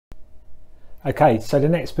Okay, so the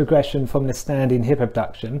next progression from the standing hip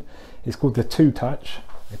abduction is called the two touch.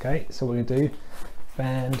 Okay, so what we're going to do,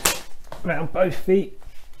 band around both feet,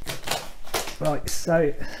 like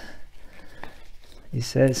so. He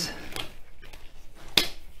says,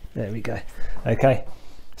 there we go. Okay,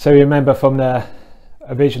 so remember from the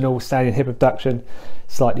original standing hip abduction,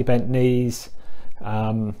 slightly bent knees,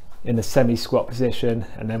 in the semi-squat position,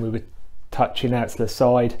 and then we were touching out to the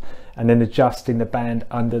side and then adjusting the band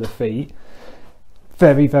under the feet.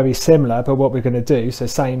 Very, very similar, but what we're going to do, so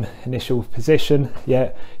same initial position,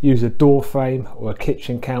 yeah, use a door frame or a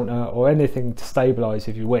kitchen counter or anything to stabilize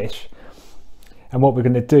if you wish. And what we're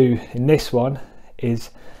going to do in this one is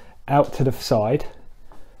out to the side,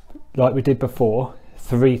 like we did before,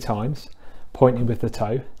 3 times, pointing with the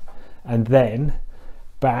toe, and then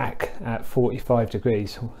back at 45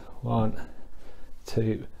 degrees. 1,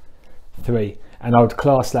 2, 3. And I would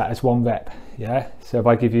class that as 1 rep, yeah? So if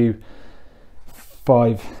I give you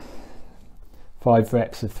five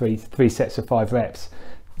reps of three sets of 5 reps,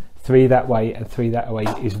 3 that way and 3 that way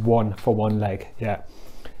is 1 for 1 leg, yeah,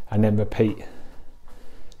 and then repeat.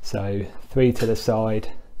 So 3 to the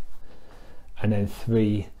side and then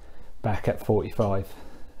 3 back at 45.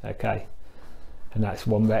 Okay, and that's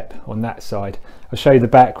 1 rep on that side. I'll show you the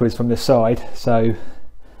backwards from the side. So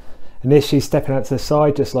initially stepping out to the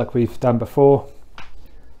side just like we've done before,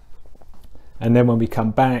 and then when we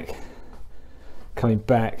come back, coming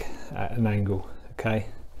back at an angle. Okay,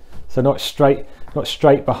 so not straight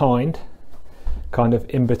behind, kind of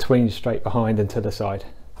in between straight behind and to the side.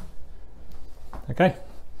 Okay,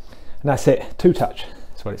 and that's it. Two touch,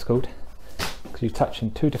 that's what it's called, because you touch in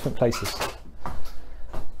 2 different places.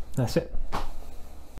 That's it.